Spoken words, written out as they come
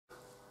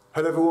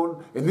Hello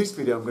everyone, in this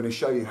video I'm going to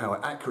show you how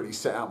I accurately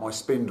set out my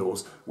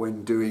spindles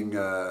when doing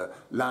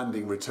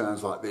landing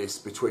returns like this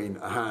between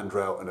a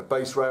handrail and a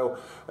base rail.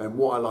 And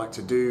what I like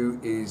to do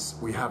is,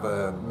 we have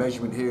a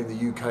measurement here in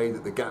the UK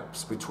that the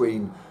gaps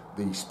between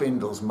the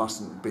spindles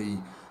mustn't be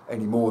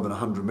any more than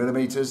 100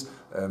 millimeters.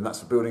 That's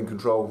for building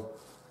control.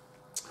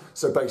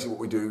 So basically what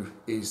we do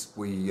is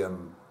we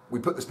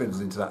put the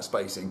spindles into that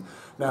spacing.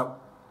 Now,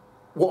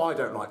 what I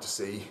don't like to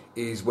see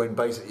is when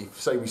basically,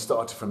 say we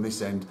started from this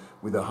end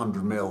with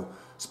 100mm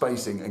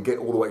spacing and get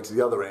all the way to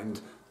the other end,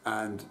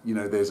 and you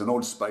know there's an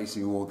odd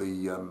spacing, or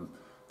the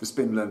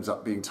spindle ends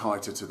up being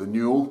tighter to the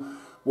newel.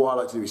 What I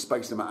like to do is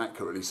space them out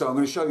accurately. So I'm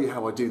going to show you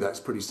how I do that. It's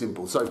pretty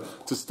simple. So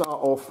to start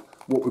off,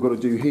 what we've got to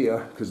do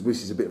here, because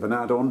this is a bit of an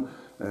add-on,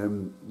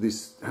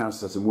 this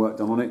house has some work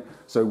done on it,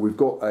 so we've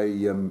got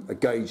a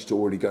gauge to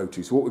already go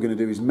to. So what we're going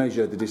to do is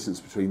measure the distance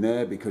between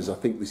there, because I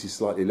think this is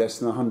slightly less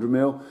than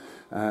 100mm,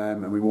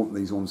 and we want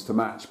these ones to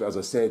match. But as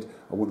I said,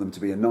 I want them to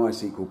be a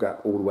nice equal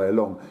gap all the way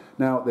along.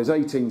 Now there's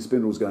 18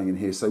 spindles going in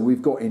here, so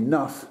we've got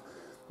enough,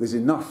 there's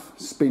enough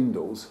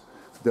spindles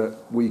that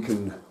we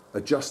can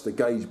adjust the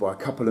gauge by a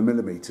couple of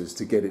millimeters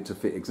to get it to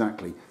fit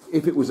exactly.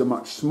 If it was a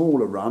much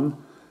smaller run,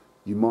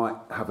 you might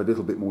have a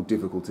little bit more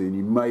difficulty, and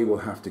you may well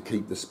have to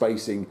keep the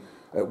spacing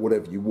at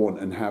whatever you want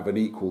and have an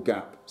equal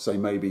gap. Say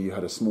maybe you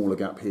had a smaller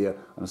gap here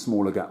and a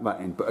smaller gap that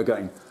end. But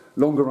again,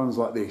 longer runs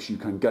like this, you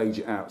can gauge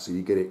it out so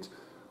you get it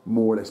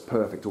more or less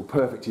perfect, or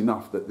perfect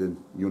enough that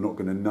you're not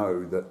going to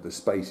know that the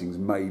spacings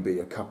may be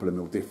a couple of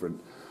mil different.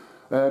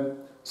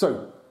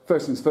 So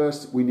first things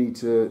first, we need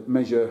to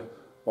measure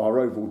our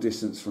overall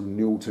distance from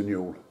newel to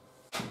newel.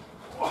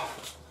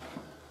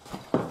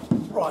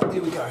 Right,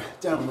 here we go,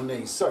 down on the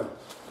knees. So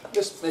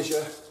let's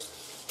measure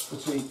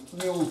between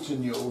newel to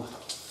newel,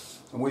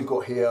 and we've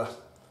got here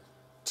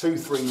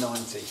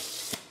 2390.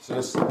 So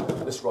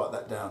let's write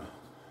that down.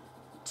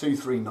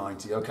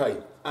 2390, okay.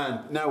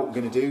 And now what we're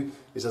going to do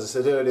is, as I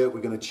said earlier,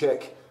 we're going to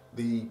check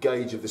the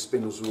gauge of the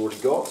spindles we've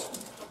already got.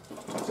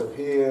 So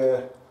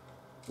here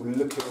we're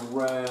looking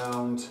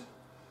around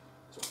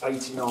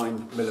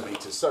 89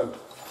 millimeters. So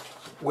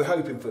we're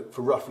hoping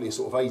for roughly a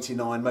sort of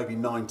 89, maybe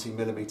 90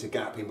 millimeter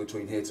gap in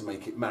between here to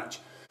make it match.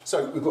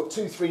 So we've got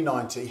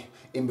 2390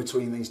 in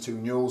between these two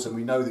newels, and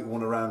we know that we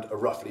want around a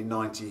roughly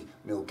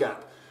 90mm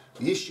gap.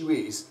 The issue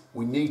is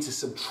we need to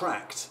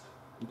subtract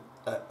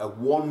a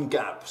one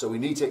gap, so we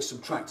need to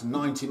subtract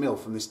 90mm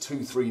from this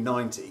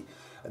 2390,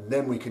 and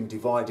then we can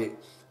divide it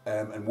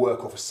and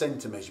work off a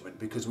centre measurement,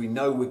 because we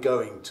know we're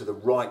going to the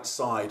right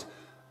side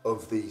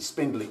of the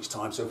spindle each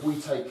time. So if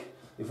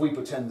we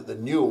pretend that the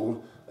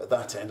newel at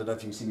that end, I don't know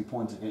if you can see me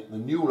pointing it, the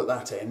newel at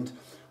that end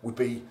would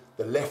be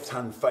the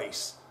left-hand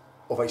face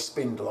of a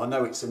spindle. I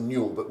know it's a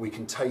newel, but we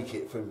can take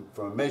it from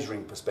a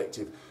measuring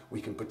perspective, we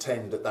can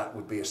pretend that that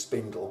would be a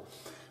spindle.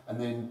 And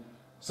then,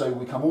 so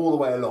we come all the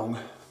way along,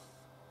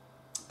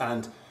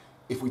 and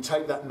if we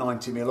take that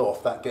 90mm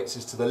off, that gets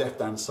us to the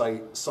left-hand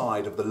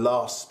side of the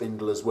last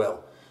spindle as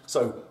well.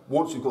 So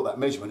once we've got that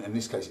measurement, in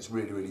this case it's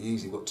really, really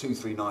easy, we've got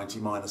 2390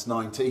 minus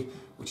 90,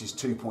 which is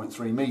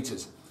 2.3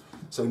 meters.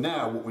 So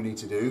now what we need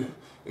to do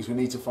is we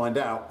need to find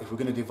out, if we're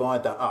going to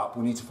divide that up,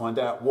 we need to find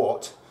out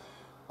what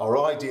our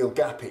ideal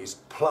gap is,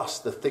 plus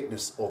the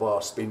thickness of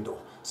our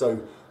spindle.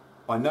 So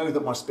I know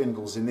that my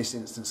spindles in this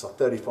instance are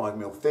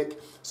 35mm thick,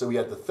 so we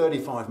add the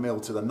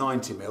 35mm to the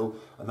 90mm,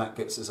 and that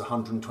gets us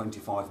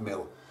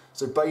 125mm.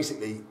 So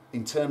basically,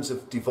 in terms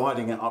of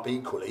dividing it up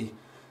equally,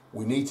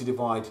 we need to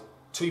divide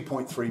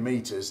 2.3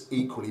 meters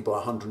equally by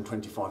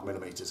 125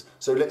 millimeters.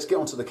 So let's get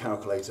onto the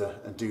calculator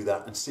and do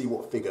that and see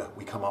what figure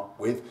we come up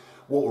with.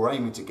 What we're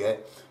aiming to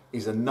get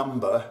is a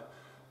number,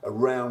 a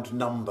round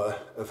number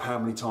of how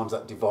many times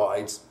that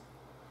divides,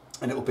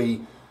 and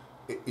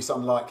it's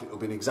unlikely it'll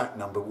be an exact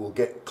number. We'll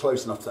get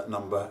close enough to that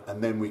number,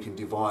 and then we can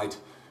divide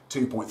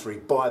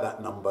 2.3 by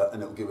that number,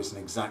 and it'll give us an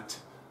exact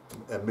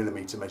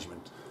millimeter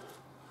measurement.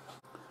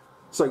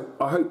 So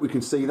I hope we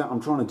can see that.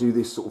 I'm trying to do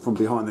this sort of from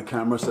behind the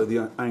camera, so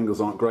the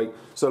angles aren't great.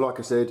 So like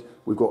I said,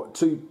 we've got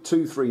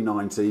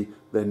 2390,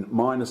 then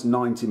minus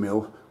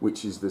 90mm,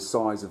 which is the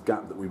size of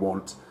gap that we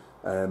want,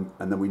 and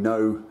then we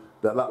know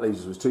that that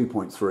leaves us with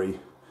 2.3,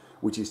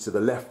 which is to the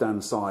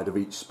left-hand side of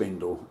each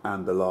spindle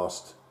and the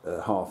last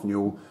half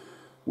newel.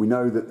 We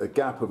know that the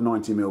gap of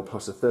 90mm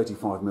plus a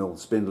 35mm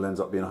spindle ends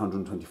up being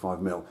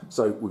 125mm.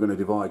 So we're going to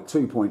divide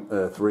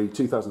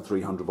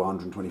 2,300 by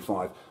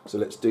 125. So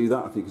let's do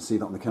that, if you can see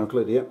that on the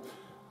calculator. Yep.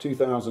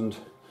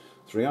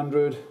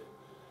 2,300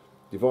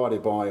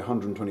 divided by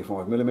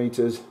 125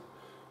 millimeters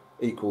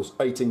equals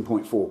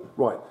 18.4.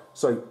 Right,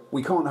 so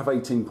we can't have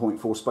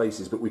 18.4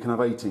 spaces, but we can have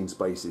 18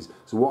 spaces.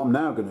 So what I'm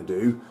now going to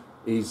do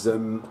is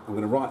I'm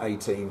going to write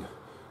 18,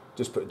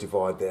 just put a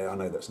divide there, I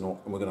know that's not,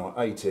 and we're going to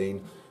write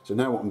 18. So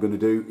now what I'm going to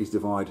do is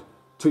divide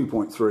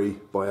 2.3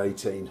 by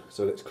 18.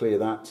 So let's clear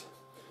that.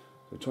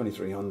 So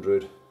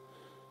 2300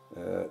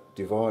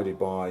 divided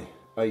by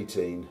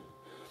 18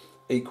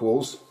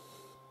 equals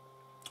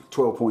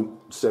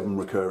 12.7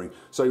 recurring.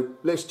 So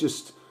let's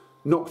just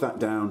knock that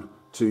down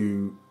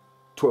to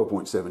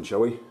 12.7,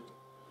 shall we?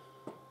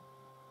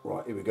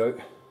 Right, here we go.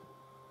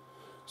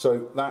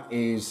 So that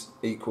is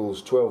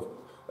equals 12,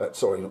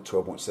 sorry, not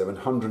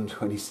 12.7,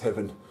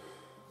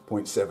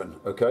 127.7,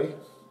 okay?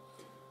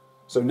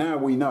 So now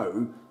we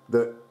know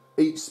that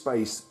each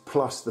space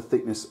plus the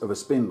thickness of a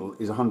spindle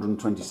is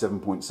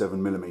 127.7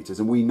 millimeters.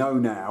 And we know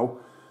now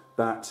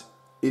that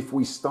if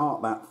we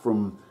start that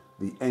from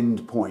the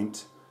end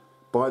point,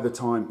 by the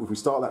time, if we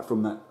start that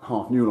from that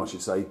half newel, I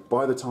should say,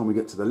 by the time we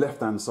get to the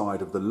left-hand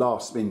side of the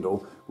last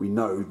spindle, we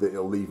know that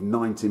it'll leave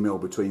 90 mil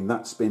between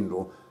that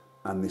spindle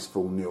and this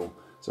full newel.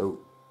 So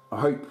I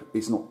hope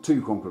it's not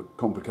too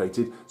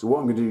complicated. So what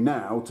I'm going to do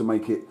now to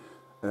make it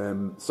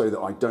so that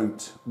I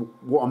don't,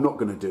 what I'm not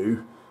going to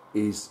do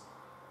is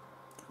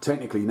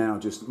technically now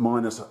just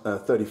minus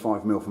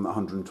 35 mil from that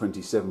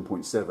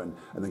 127.7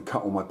 and then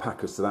cut all my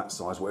packers to that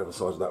size, whatever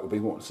size that would be.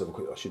 Let's have a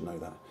quick, I should know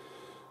that.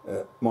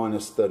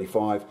 Minus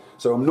 35.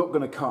 So I'm not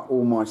going to cut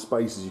all my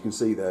spaces, you can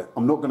see there.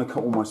 I'm not going to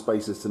cut all my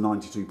spaces to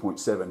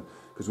 92.7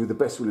 because with the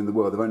best will in the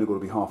world, they've only got to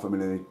be half a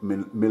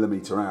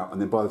millimetre out, and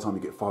then by the time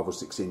you get 5 or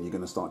 6 in, you're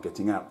going to start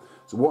getting out.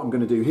 So what I'm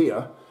going to do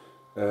here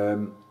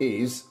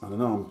is, I don't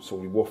know, I'm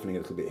sort of waffling a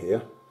little bit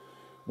here.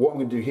 What I'm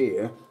going to do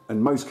here,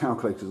 and most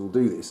calculators will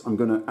do this, I'm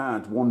going to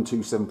add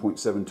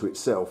 127.7 to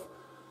itself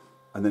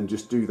and then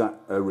just do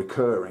that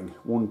recurring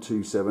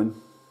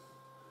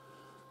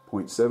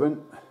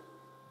 127.7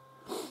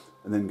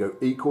 and then go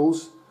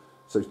equals,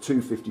 so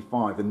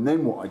 255. And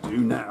then what I do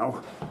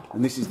now,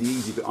 and this is the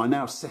easy bit, I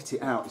now set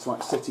it out. It's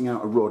like setting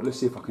out a rod.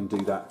 Let's see if I can do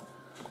that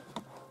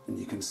and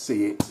you can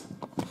see it.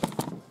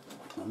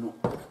 I'm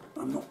not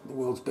the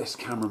world's best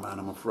cameraman,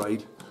 I'm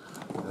afraid.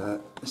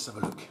 Let's have a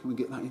look. Can we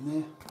get that in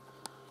there?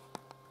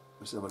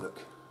 Let's have a look.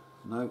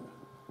 No,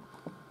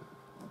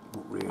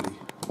 not really.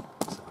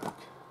 Let's have a look.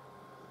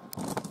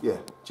 Yeah,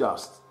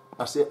 just.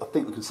 That's it. I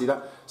think we can see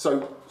that.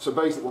 So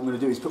basically what I'm going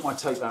to do is put my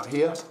tape out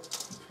here,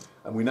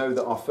 and we know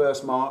that our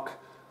first mark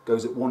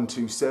goes at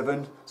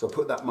 127. So I'll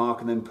put that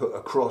mark and then put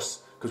a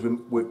cross, because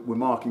we're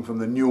marking from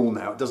the newel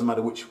now. It doesn't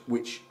matter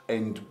which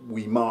end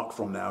we mark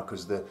from now,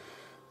 because the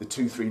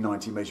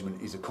 2390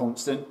 measurement is a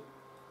constant.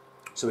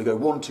 So we go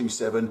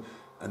 127,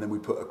 and then we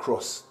put a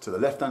cross to the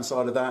left-hand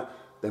side of that.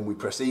 Then we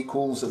press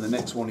equals, and the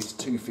next one is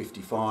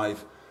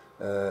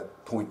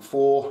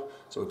 255.4.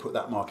 So we put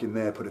that mark in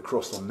there, put a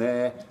cross on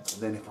there, and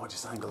then if I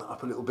just angle that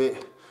up a little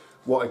bit,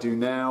 what I do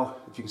now,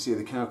 if you can see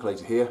the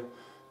calculator here,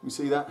 you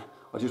see that?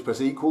 I just press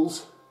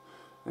equals,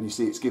 and you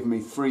see it's given me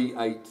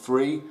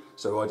 383.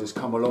 So I just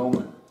come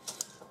along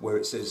where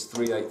it says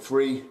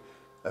 383,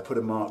 I put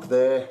a mark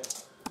there.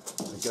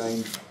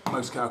 Again,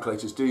 most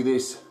calculators do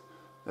this.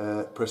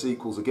 Press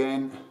equals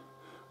again.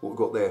 What we've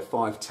got there,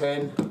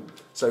 510.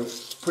 So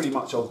pretty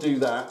much I'll do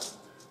that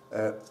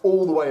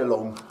all the way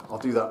along. I'll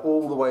do that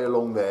all the way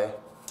along there.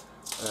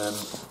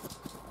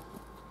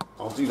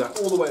 I'll do that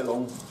all the way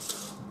along.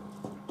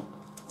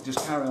 Just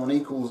carry on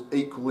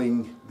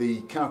equaling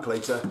the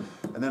calculator,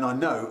 and then I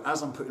know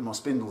as I'm putting my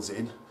spindles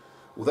in,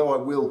 although I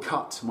will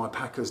cut my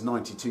packers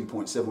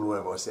 92.7 or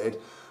whatever I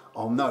said,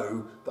 I'll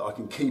know that I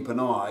can keep an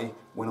eye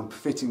when I'm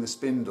fitting the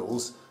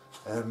spindles.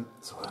 Sorry,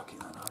 I'll keep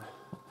that on.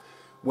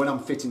 When I'm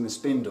fitting the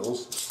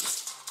spindles,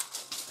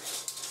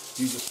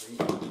 you just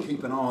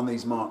keep an eye on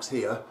these marks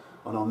here,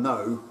 and I'll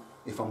know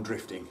if I'm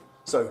drifting.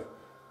 So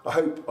I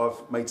hope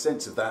I've made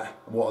sense of that,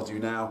 and what I'll do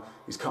now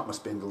is cut my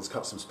spindles,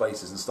 cut some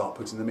spaces, and start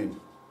putting them in.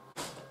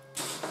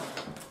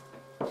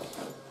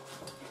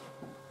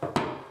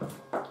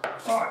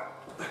 Alright,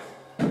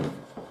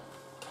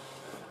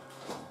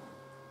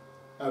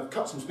 I've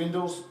cut some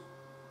spindles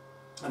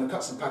and I've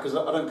cut some packers.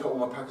 I don't cut all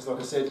my packers, like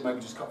I said, maybe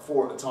just cut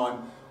 4 at a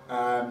time,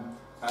 and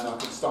I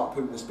can start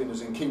putting the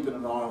spindles in, keeping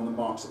an eye on the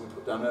marks that we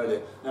put down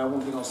earlier. Now,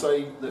 one thing I'll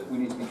say that we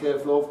need to be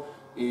careful of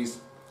is,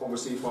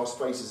 obviously, if our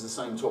space is the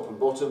same top and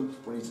bottom,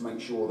 we need to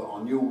make sure that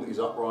our newel is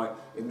upright.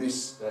 In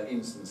this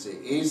instance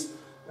it is,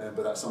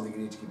 but that's something you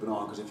need to keep an eye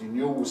on, because if your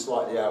newel was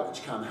slightly out,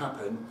 which can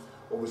happen,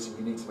 obviously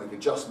you need to make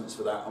adjustments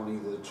for that on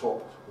either the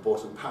top or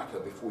bottom packer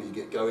before you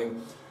get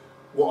going.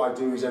 What I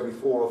do is every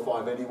 4 or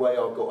 5 anyway,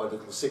 I've got a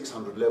little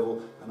 600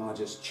 level, and I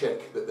just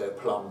check that they're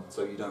plumb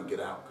so you don't get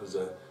out, because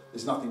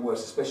there's nothing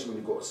worse, especially when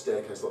you've got a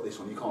staircase like this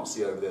one. You can't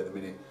see over there at the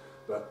minute,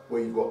 but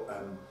where you've got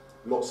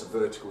lots of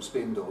vertical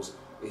spindles,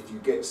 if you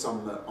get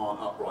some that aren't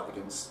upright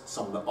against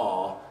some that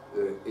are,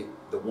 you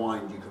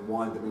can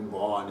wind them in by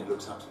eye, and it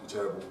looks absolutely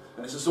terrible.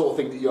 And it's the sort of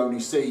thing that you only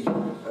see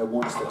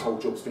once the whole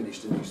job's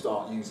finished and you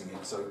start using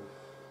it. So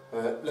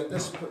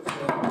let's put,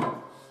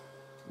 I'm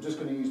just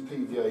going to use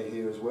PVA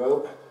here as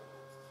well.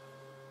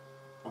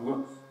 I'm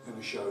not going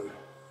to show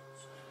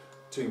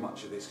too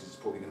much of this because it's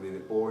probably going to be a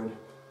bit boring,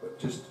 but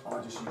I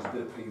just use a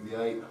bit of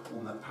PVA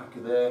on that packer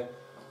there.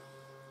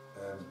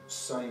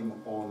 Same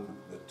on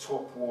the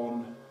top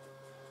one,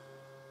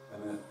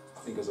 and I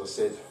think, as I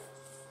said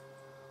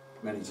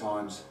many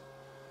times,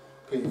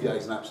 PVA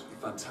is an absolutely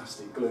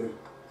fantastic glue.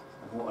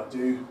 And what I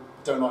do,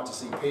 I don't like to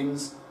see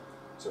pins,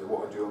 so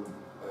what I do on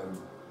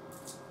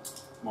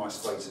my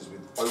spaces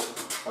with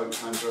oak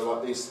handle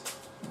like this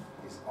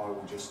is I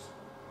will just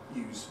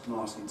use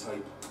masking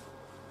tape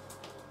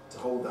to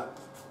hold that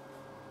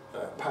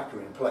packer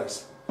in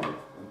place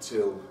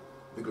until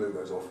the glue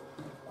goes off.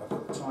 I've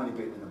got a tiny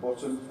bit in the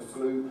bottom of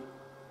glue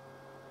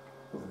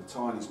and a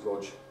tiny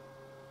splodge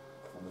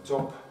on the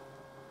top.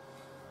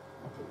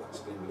 I'll put that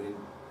spindle in.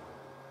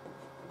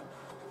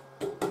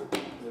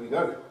 There we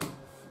go.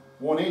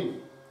 One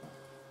in.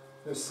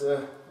 Let's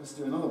do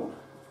another one.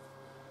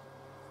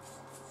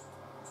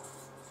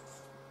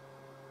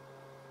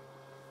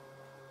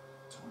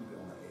 Tiny bit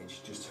on that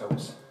edge just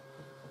helps.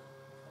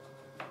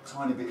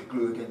 Tiny bit of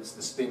glue against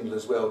the spindle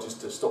as well, just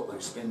to stop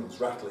those spindles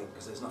rattling,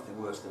 because there's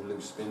nothing worse than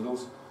loose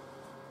spindles.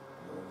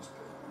 Just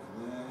put that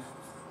one in there.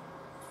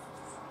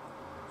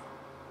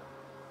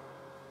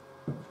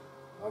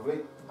 Lovely.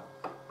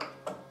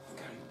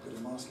 Okay, bit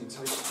of masking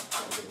tape.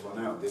 I'm going to run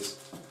out of this.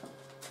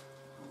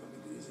 Not going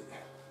to be easy.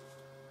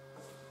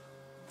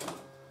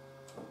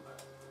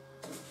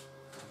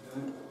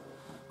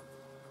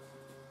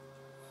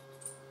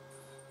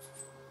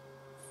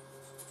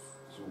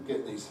 So we'll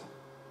get these.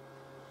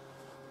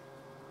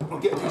 We'll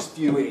get this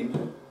few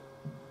in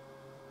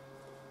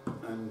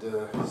and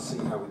see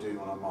how we're doing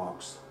on our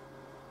marks.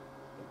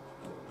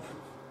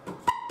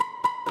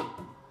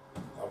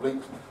 Lovely.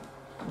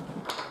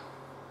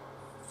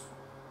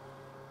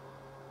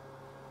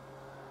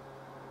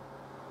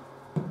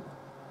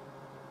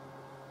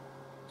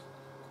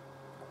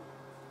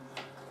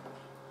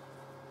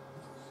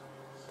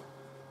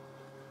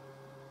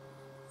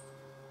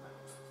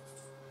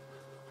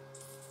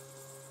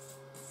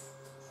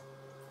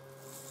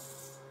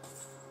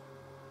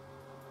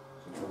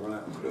 Run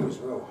out of glue as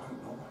well, I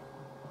hope not.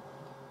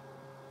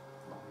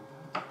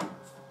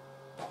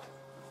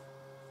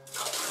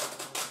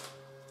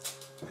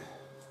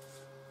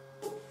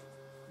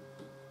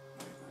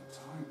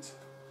 Tight.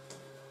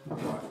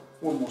 Right,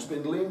 one more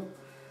spindle in.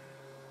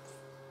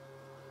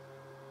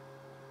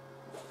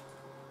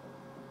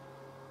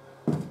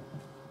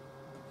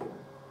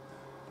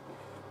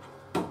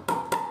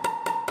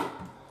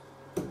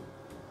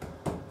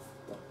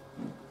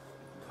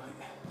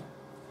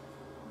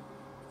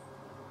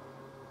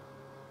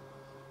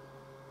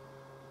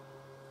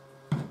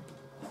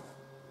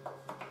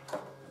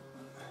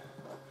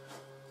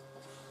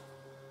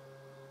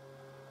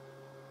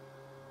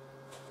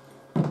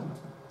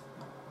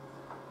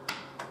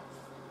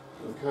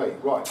 Okay,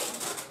 right,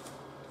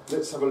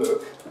 let's have a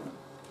look.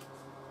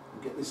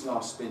 We'll get this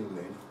last spindle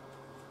in.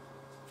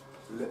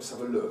 Let's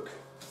have a look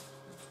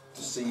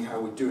to see how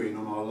we're doing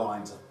on our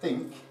lines. I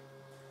think,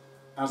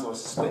 as I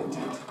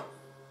suspected,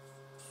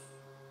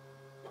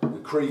 we're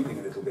creeping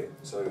a little bit,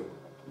 so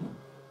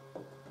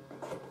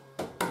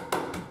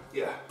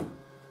yeah,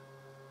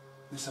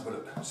 let's have a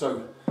look.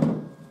 So,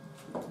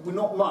 we're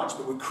not much,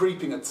 but we're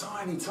creeping a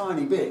tiny,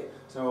 tiny bit.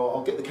 So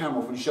I'll get the camera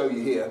off and show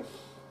you here.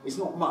 It's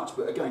not much,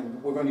 but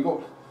again, we've only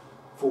got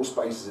 4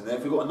 spaces in there.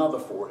 If we've got another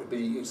 4,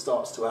 it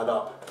starts to add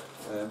up.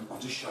 I'll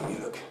just show you,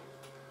 look.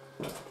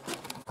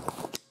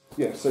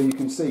 Yeah, so you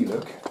can see,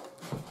 look,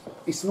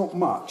 it's not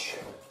much,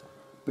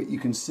 but you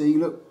can see,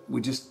 look,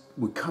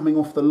 we're coming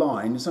off the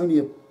line. It's only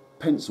a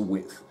pencil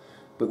width,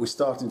 but we're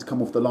starting to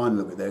come off the line a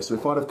little bit there. So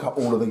if I'd have cut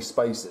all of these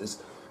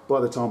spaces, by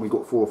the time we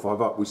got 4 or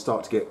 5 up, we'd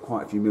start to get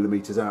quite a few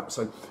millimetres out.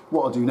 So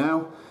what I'll do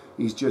now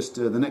is just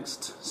the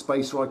next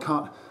spacer I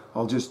cut,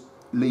 I'll just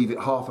leave it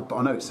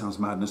I know it sounds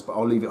madness, but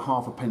I'll leave it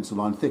half a pencil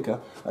line thicker,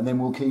 and then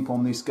we'll keep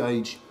on this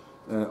gauge.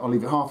 I'll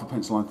leave it half a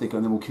pencil line thicker,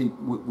 and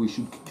then we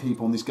should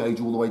keep on this gauge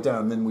all the way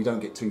down, and then we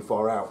don't get too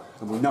far out.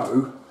 And we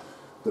know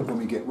that when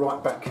we get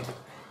right back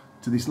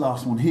to this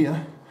last one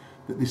here,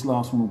 that this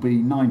last one will be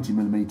 90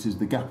 millimetres.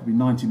 The gap will be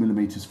 90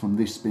 millimetres from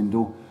this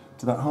spindle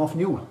to that half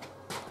newel.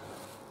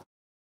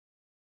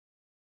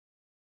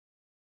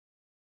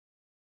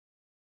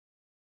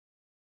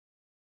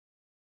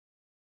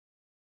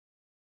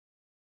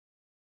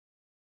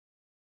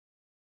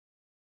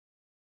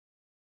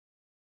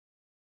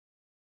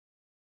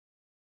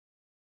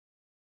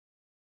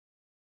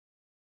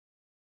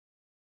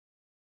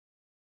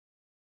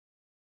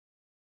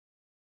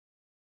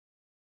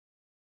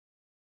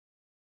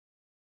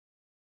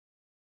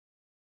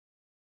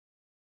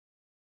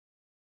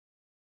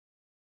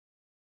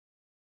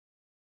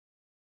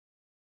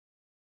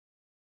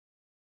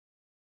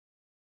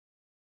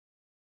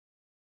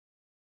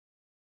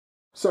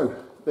 So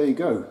there you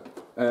go.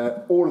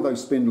 All of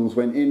those spindles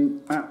went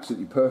in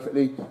absolutely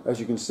perfectly. As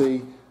you can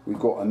see, we've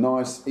got a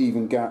nice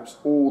even gaps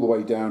all the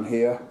way down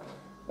here,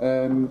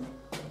 and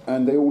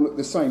they all look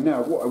the same.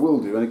 Now what I will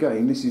do, and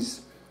again this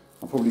is,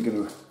 I'm probably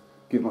going to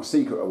give my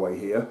secret away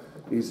here,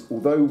 is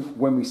although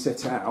when we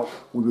set out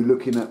we were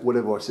looking at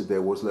whatever I said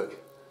there was, look,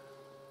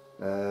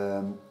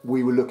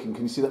 we were looking,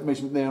 can you see that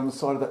measurement there on the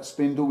side of that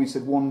spindle? We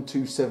said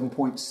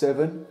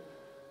 127.7.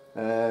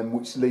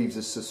 Which leaves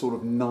us a sort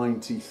of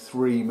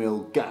 93 mil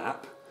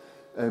gap.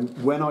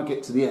 When I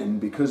get to the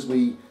end, because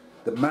the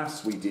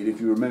maths we did,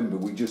 if you remember,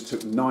 we just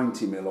took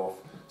 90 mil off.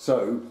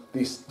 So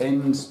this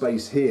end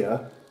space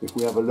here, if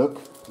we have a look,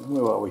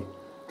 where are we?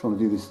 Trying to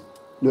do this.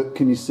 Look,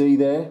 can you see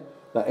there?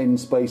 That end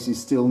space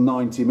is still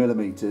 90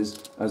 millimeters,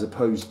 as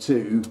opposed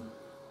to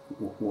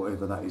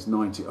whatever that is,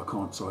 90. I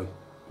can't. Sorry,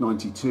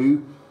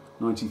 92,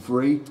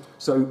 93.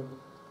 So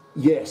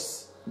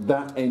yes.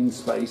 that end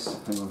space,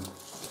 hang on,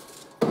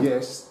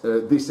 yes,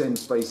 this end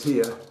space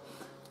here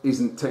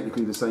isn't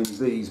technically the same as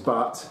these,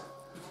 but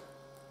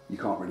you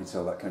can't really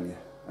tell that, can you?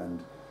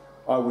 And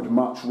I would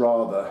much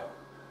rather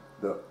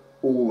that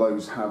all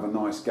those have a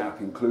nice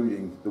gap,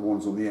 including the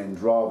ones on the end,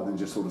 rather than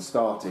just sort of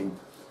starting,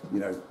 you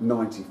know,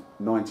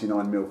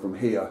 99 mil from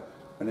here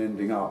and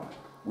ending up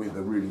with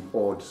a really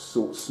odd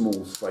sort of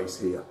small space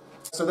here.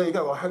 So there you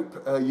go. I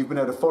hope you've been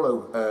able to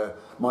follow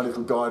my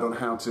little guide on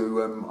how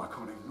to. I'm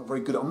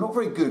not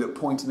very good at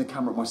pointing the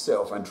camera at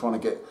myself and trying to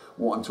get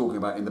what I'm talking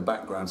about in the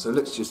background. So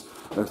let's just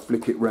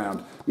flick it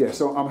round. Yeah.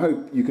 So I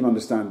hope you can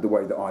understand the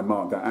way that I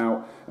marked that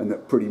out, and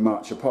that pretty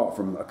much, apart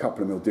from a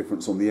couple of mil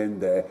difference on the end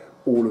there,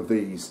 all of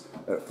these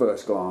at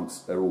first glance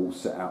they're all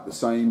set out the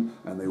same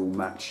and they all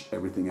match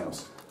everything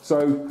else.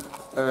 So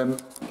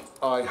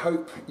I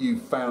hope you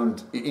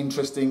found it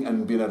interesting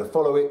and been able to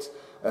follow it.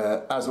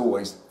 As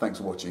always, thanks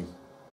for watching.